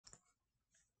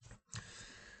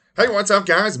Hey, what's up,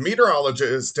 guys?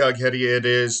 Meteorologist Doug Hetty. It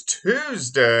is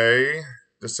Tuesday,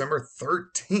 December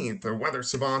 13th. A Weather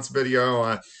Savants video.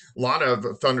 A lot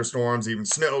of thunderstorms, even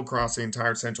snow across the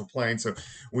entire Central Plain. So,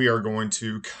 we are going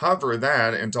to cover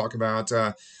that and talk about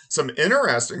some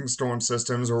interesting storm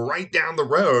systems right down the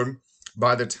road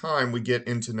by the time we get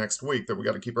into next week that we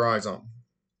got to keep our eyes on.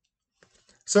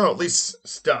 So, at least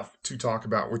stuff to talk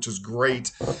about, which is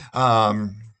great.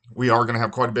 Um, we are going to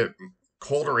have quite a bit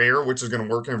colder air, which is going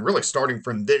to work in really starting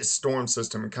from this storm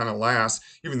system and kind of last,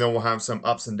 even though we'll have some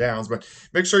ups and downs. But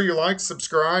make sure you like,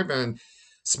 subscribe, and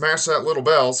smash that little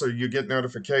bell so you get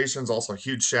notifications. Also,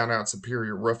 huge shout out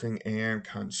Superior Roofing and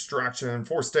Construction,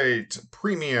 Four State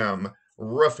Premium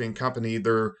Roofing Company.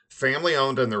 They're family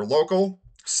owned and they're local.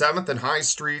 7th and High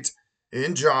Street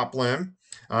in Joplin.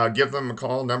 Give them a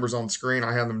call. Numbers on the screen.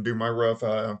 I had them do my roof,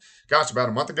 about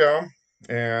a month ago.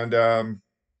 And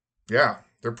yeah,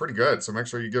 they're pretty good. So make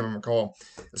sure you give them a call,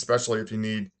 especially if you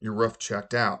need your roof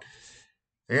checked out.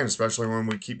 And especially when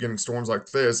we keep getting storms like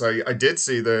this. I did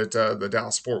see that the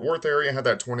Dallas Fort Worth area had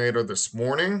that tornado this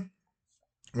morning,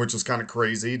 which is kind of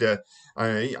crazy to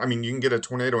I mean you can get a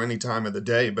tornado any time of the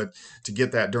day, but to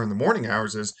get that during the morning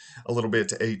hours is a little bit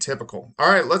atypical. All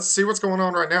right, let's see what's going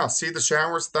on right now. See the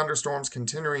showers, thunderstorms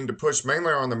continuing to push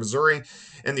mainly on the Missouri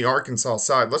and the Arkansas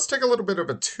side. Let's take a little bit of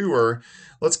a tour.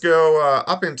 Let's go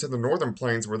up into the northern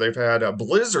plains where they've had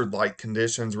blizzard-like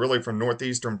conditions really from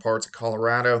northeastern parts of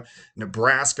Colorado,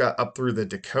 Nebraska, up through the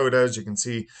Dakotas. You can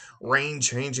see rain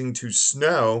changing to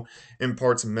snow in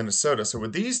parts of Minnesota. So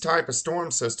with these type of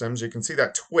storm systems, you can see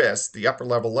that twist, the upper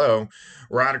level low,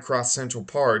 right across central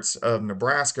parts of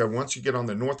Nebraska. Once you get on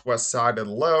the northwest side of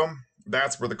the low,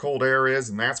 that's where the cold air is,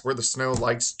 and that's where the snow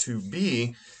likes to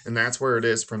be, and that's where it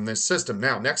is from this system.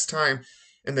 Now, next time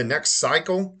in the next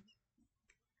cycle,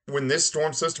 when this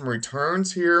storm system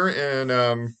returns here in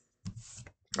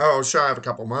shy of a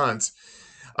couple months,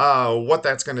 what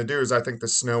that's going to do is I think the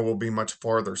snow will be much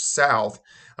farther south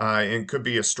and could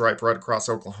be a stripe right across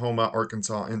Oklahoma,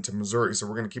 Arkansas, into Missouri. So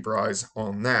we're going to keep our eyes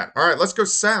on that. All right, let's go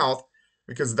south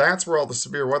because that's where all the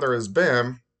severe weather has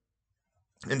been.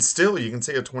 And still, you can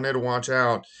see a tornado watch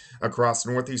out across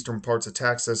northeastern parts of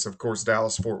Texas. Of course,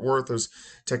 Dallas Fort Worth is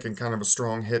taking kind of a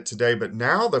strong hit today. But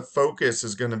now the focus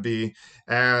is going to be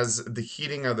as the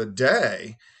heating of the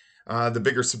day. The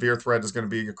bigger severe threat is going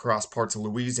to be across parts of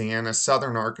Louisiana,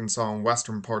 southern Arkansas, and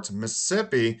western parts of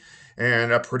Mississippi,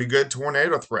 and a pretty good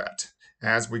tornado threat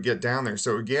as we get down there.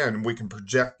 So, again, we can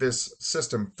project this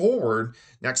system forward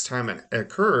next time it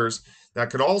occurs. That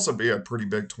could also be a pretty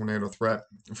big tornado threat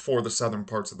for the southern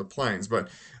parts of the plains. But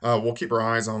we'll keep our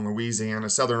eyes on Louisiana,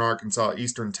 southern Arkansas,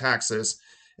 eastern Texas,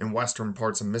 and western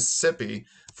parts of Mississippi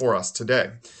for us today.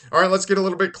 All right, let's get a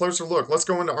little bit closer look. Let's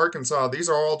go into Arkansas. These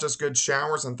are all just good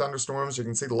showers and thunderstorms. You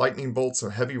can see the lightning bolts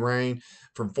of heavy rain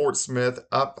from Fort Smith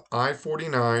up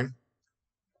I-49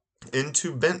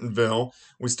 into Bentonville.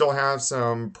 We still have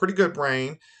some pretty good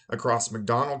rain across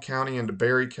McDonald County into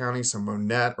Berry County, some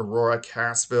Monette, Aurora,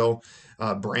 Cassville,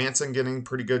 Branson getting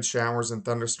pretty good showers and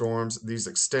thunderstorms. These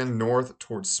extend north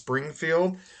towards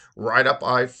Springfield, right up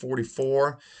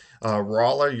I-44.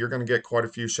 Rolla, you're going to get quite a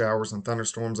few showers and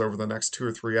thunderstorms over the next 2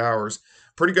 or 3 hours.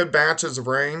 Pretty good batches of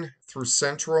rain through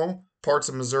central parts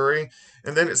of Missouri.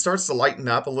 And then it starts to lighten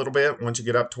up a little bit once you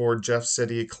get up toward Jeff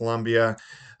City, Columbia,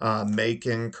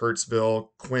 Macon, Kurtzville,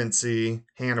 Quincy,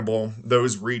 Hannibal,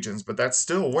 those regions. But that's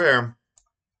still where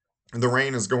the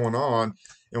rain is going on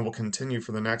and will continue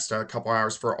for the next couple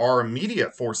hours. For our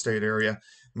immediate four-state area,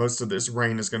 most of this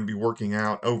rain is going to be working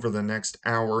out over the next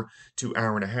hour to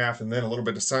hour and a half, and then a little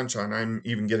bit of sunshine. I'm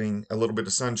even getting a little bit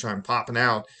of sunshine popping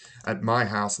out at my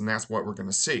house, and that's what we're going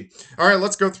to see. All right,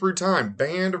 let's go through time.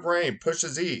 Band of rain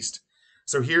pushes east.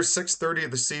 So here's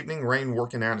 6:30 this evening, rain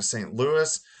working out of St.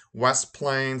 Louis, West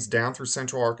Plains, down through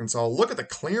central Arkansas. Look at the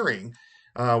clearing.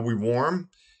 We warm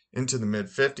into the mid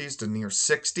 50s to near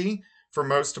 60 for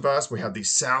most of us. We have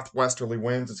these southwesterly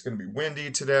winds. It's going to be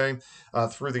windy today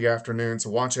through the afternoon, so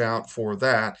watch out for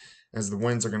that as the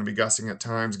winds are going to be gusting at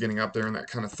times, getting up there in that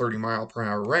kind of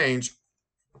 30-mile-per-hour range.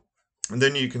 And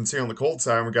then you can see on the cold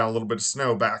side, we got a little bit of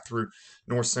snow back through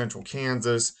north central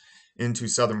Kansas into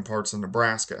southern parts of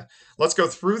Nebraska. Let's go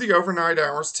through the overnight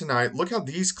hours tonight. Look how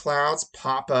these clouds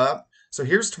pop up. So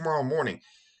here's tomorrow morning.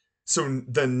 So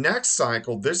the next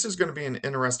cycle, this is going to be an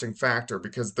interesting factor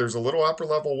because there's a little upper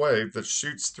level wave that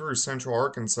shoots through central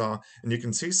Arkansas, and you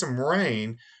can see some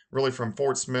rain really from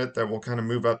Fort Smith that will kind of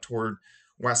move up toward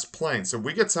West Plains. So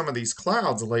we get some of these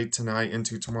clouds late tonight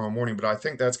into tomorrow morning, but I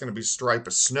think that's going to be a stripe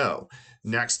of snow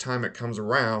next time it comes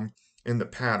around in the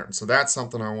pattern. So that's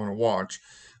something I want to watch.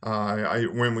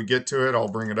 When we get to it, I'll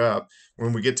bring it up.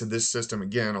 When we get to this system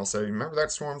again, I'll say, remember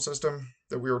that storm system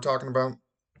that we were talking about?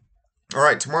 All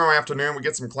right, tomorrow afternoon, we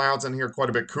get some clouds in here, quite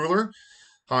a bit cooler.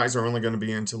 Highs are only going to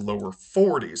be into lower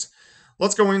 40s.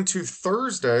 Let's go into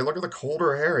Thursday. Look at the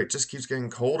colder air. It just keeps getting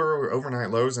colder. Overnight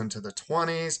lows into the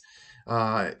 20s.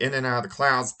 In and out of the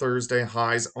clouds Thursday.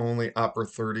 Highs only upper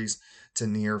 30s to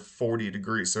near 40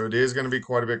 degrees. So it is going to be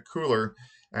quite a bit cooler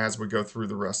as we go through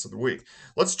the rest of the week.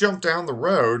 Let's jump down the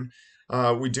road.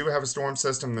 We do have a storm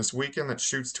system this weekend that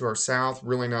shoots to our south.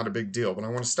 Really not a big deal. But I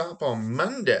want to stop on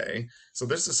Monday. So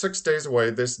this is 6 days away.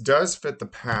 This does fit the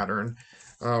pattern.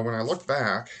 When I look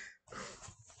back,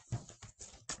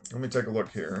 let me take a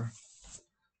look here.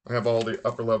 I have all the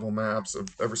upper level maps of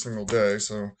every single day.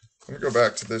 So let me go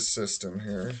back to this system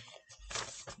here.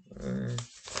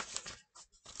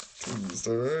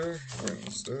 Tuesday,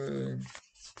 Wednesday,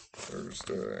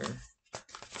 Thursday,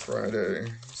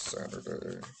 Friday,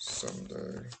 Saturday,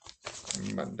 Sunday,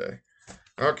 Monday.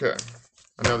 Okay.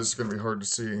 I know this is going to be hard to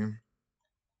see.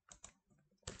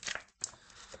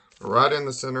 Right in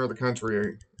the center of the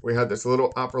country, we had this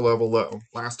little upper level low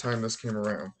last time this came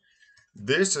around.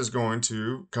 This is going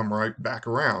to come right back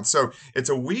around. So it's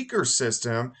a weaker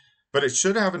system, but it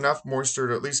should have enough moisture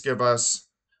to at least give us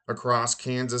across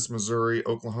Kansas, Missouri,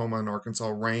 Oklahoma, and Arkansas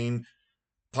rain,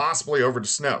 possibly over to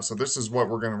snow. So this is what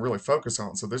we're going to really focus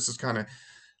on. So this is kind of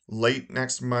late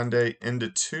next Monday into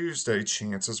Tuesday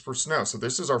chances for snow. So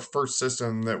this is our first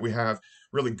system that we have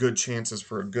really good chances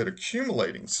for a good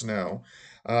accumulating snow.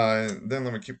 Then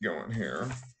let me keep going here,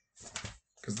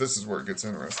 because this is where it gets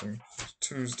interesting.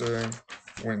 Tuesday,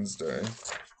 Wednesday,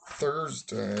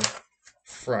 Thursday,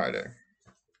 Friday.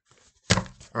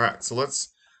 All right, so let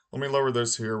me lower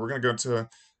this here. We're going to go to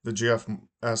the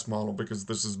GFS model because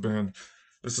this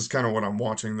is kind of what I'm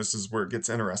watching. This is where it gets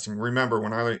interesting. Remember,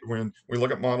 when we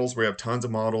look at models, we have tons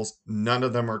of models. None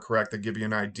of them are correct. They give you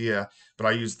an idea, but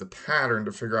I use the pattern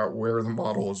to figure out where the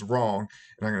model is wrong,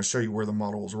 and I'm going to show you where the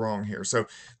model is wrong here. So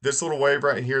this little wave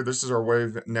right here, this is our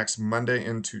wave next Monday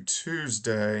into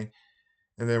Tuesday,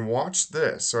 and then watch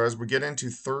this. So as we get into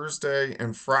Thursday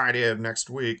and Friday of next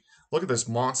week, look at this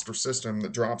monster system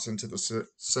that drops into the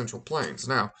Central Plains.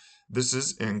 Now, this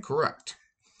is incorrect.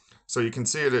 So you can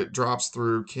see it drops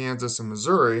through Kansas and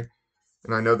Missouri,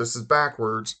 and I know this is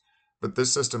backwards, but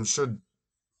this system should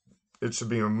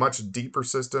be a much deeper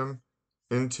system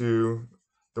into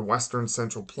the western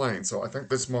Central Plains. So I think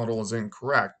this model is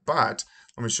incorrect, but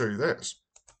let me show you this.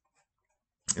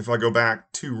 If I go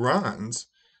back 2 runs,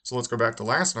 so let's go back to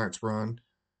last night's run,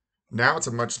 now it's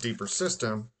a much deeper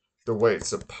system the way it's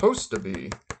supposed to be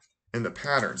in the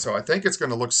pattern. So I think it's going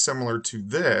to look similar to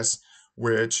this,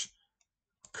 which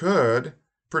could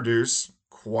produce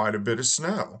quite a bit of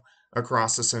snow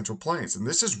across the Central Plains. And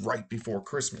this is right before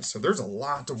Christmas. So there's a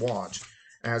lot to watch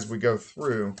as we go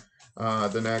through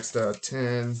the next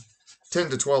 10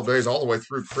 to 12 days, all the way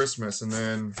through Christmas. And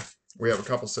then we have a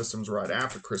couple systems right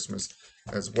after Christmas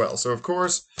as well. So, of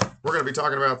course, we're going to be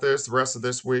talking about this the rest of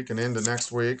this week and into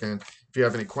next week. And if you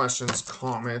have any questions,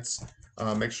 comments,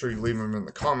 make sure you leave them in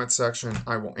the comment section.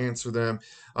 I will answer them.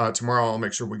 Tomorrow, I'll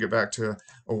make sure we get back to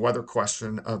a weather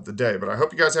question of the day. But I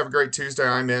hope you guys have a great Tuesday.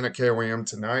 I'm in at KOAM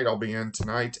tonight. I'll be in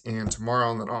tonight and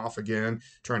tomorrow, and then off again,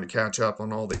 trying to catch up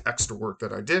on all the extra work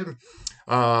that I did.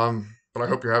 But I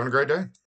hope you're having a great day.